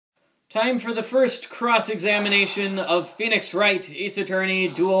Time for the first cross-examination of Phoenix Wright, Ace Attorney,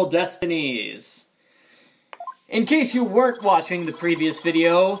 Dual Destinies. In case you weren't watching the previous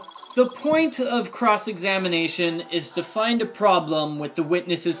video, the point of cross-examination is to find a problem with the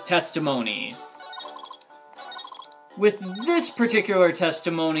witness's testimony. With this particular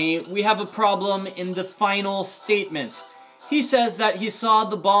testimony, we have a problem in the final statement. He says that he saw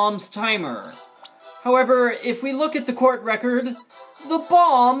the bomb's timer. However, if we look at the court record, the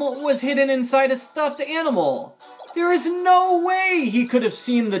bomb was hidden inside a stuffed animal. There is no way he could have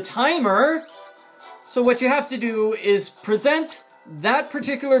seen the timer. So what you have to do is present that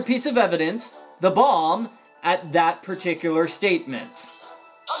particular piece of evidence, the bomb, at that particular statement.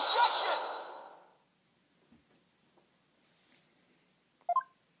 Objection!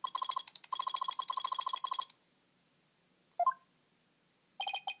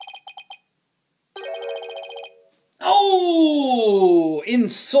 Oh!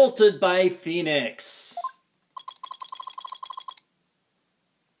 Insulted by Phoenix.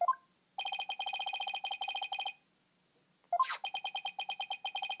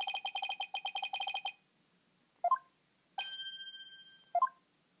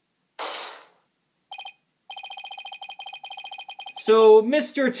 So,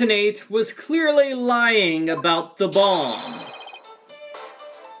 Mr. Tonate was clearly lying about the bomb.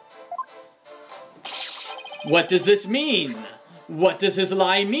 What does this mean? What does his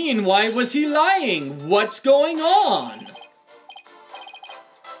lie mean? Why was he lying? What's going on?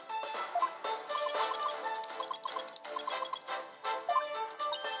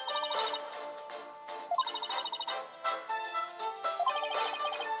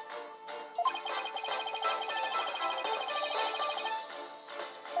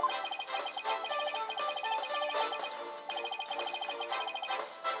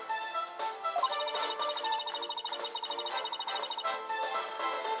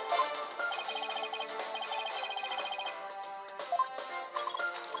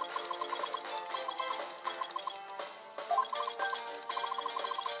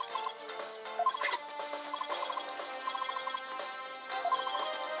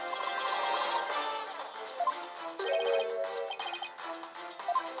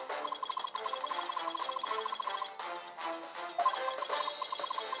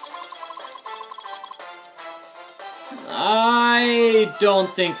 I don't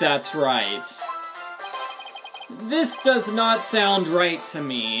think that's right. This does not sound right to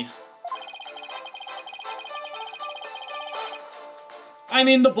me. I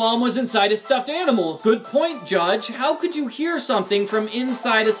mean, the bomb was inside a stuffed animal. Good point, Judge. How could you hear something from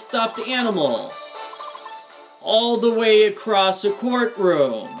inside a stuffed animal? All the way across a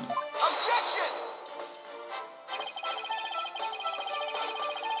courtroom. Objection!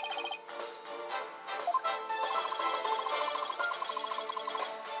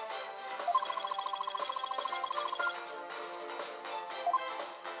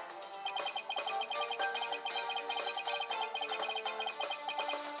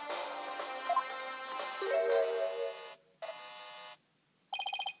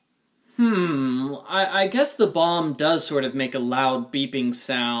 I guess the bomb does sort of make a loud beeping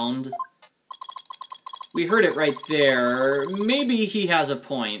sound. We heard it right there. Maybe he has a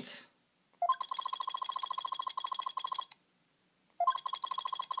point.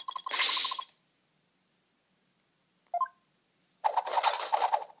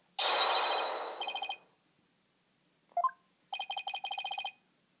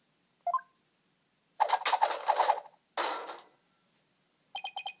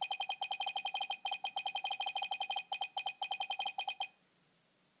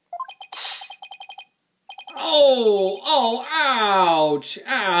 Oh, ouch,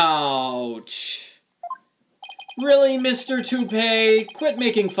 ouch. Really, Mr. Toupee? Quit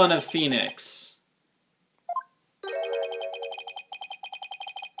making fun of Phoenix.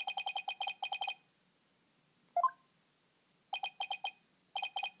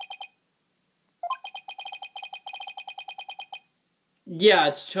 Yeah,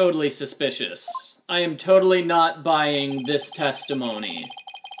 it's totally suspicious. I am totally not buying this testimony.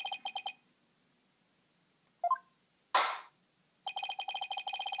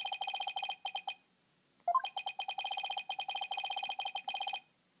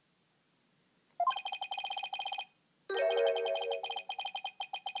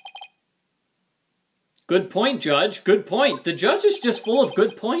 Good point, Judge. Good point. The judge is just full of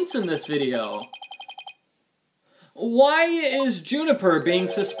good points in this video. Why is Juniper being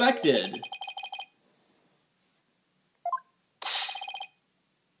suspected?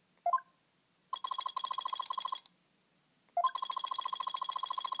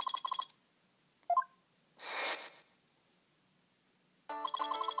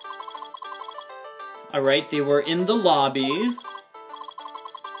 Alright, they were in the lobby.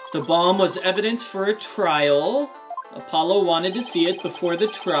 The bomb was evidence for a trial. Apollo wanted to see it before the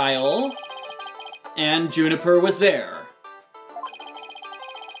trial. And Juniper was there.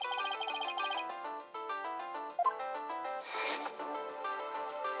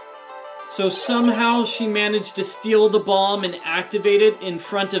 So somehow she managed to steal the bomb and activate it in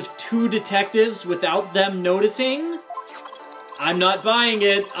front of 2 detectives without them noticing? I'm not buying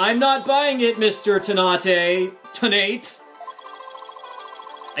it. I'm not buying it, Mr. Tonate. Tonate.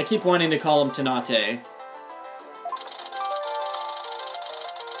 I keep wanting to call him Tonate.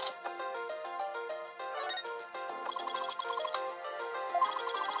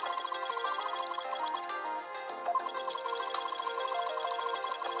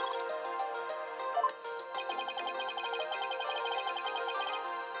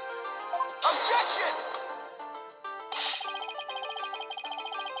 Objection!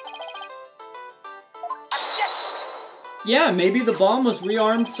 Objection! Yeah, maybe the bomb was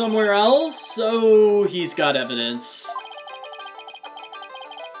rearmed somewhere else, so he's got evidence.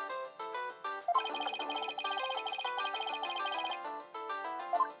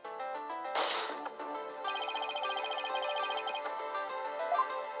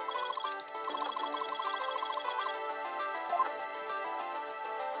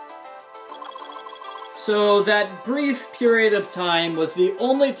 So that brief period of time was the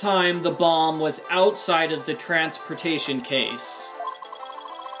only time the bomb was outside of the transportation case.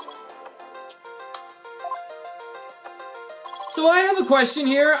 So I have a question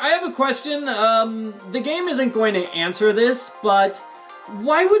here. I have a question. The game isn't going to answer this, but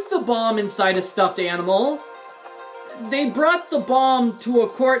why was the bomb inside a stuffed animal? They brought the bomb to a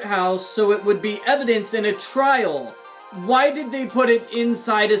courthouse so it would be evidence in a trial. Why did they put it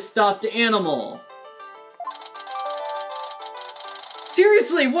inside a stuffed animal?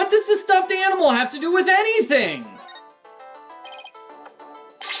 Seriously, what does the stuffed animal have to do with anything?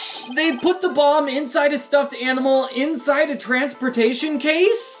 They put the bomb inside a stuffed animal inside a transportation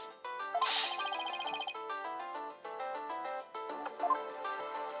case?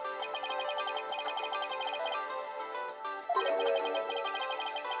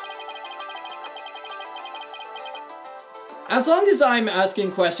 As long as I'm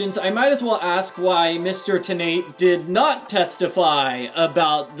asking questions, I might as well ask why Mr. Tonate did not testify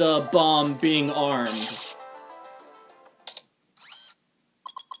about the bomb being armed.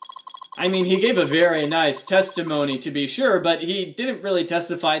 I mean, he gave a very nice testimony, to be sure, but he didn't really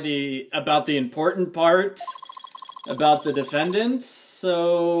testify about the important part, about the defendant,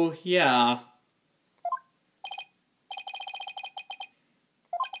 so yeah.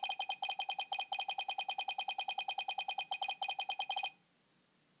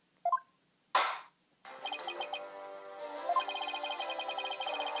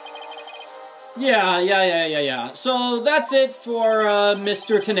 Yeah. So that's it for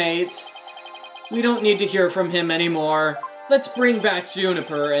Mr. Tonate. We don't need to hear from him anymore. Let's bring back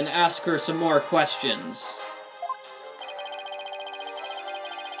Juniper and ask her some more questions.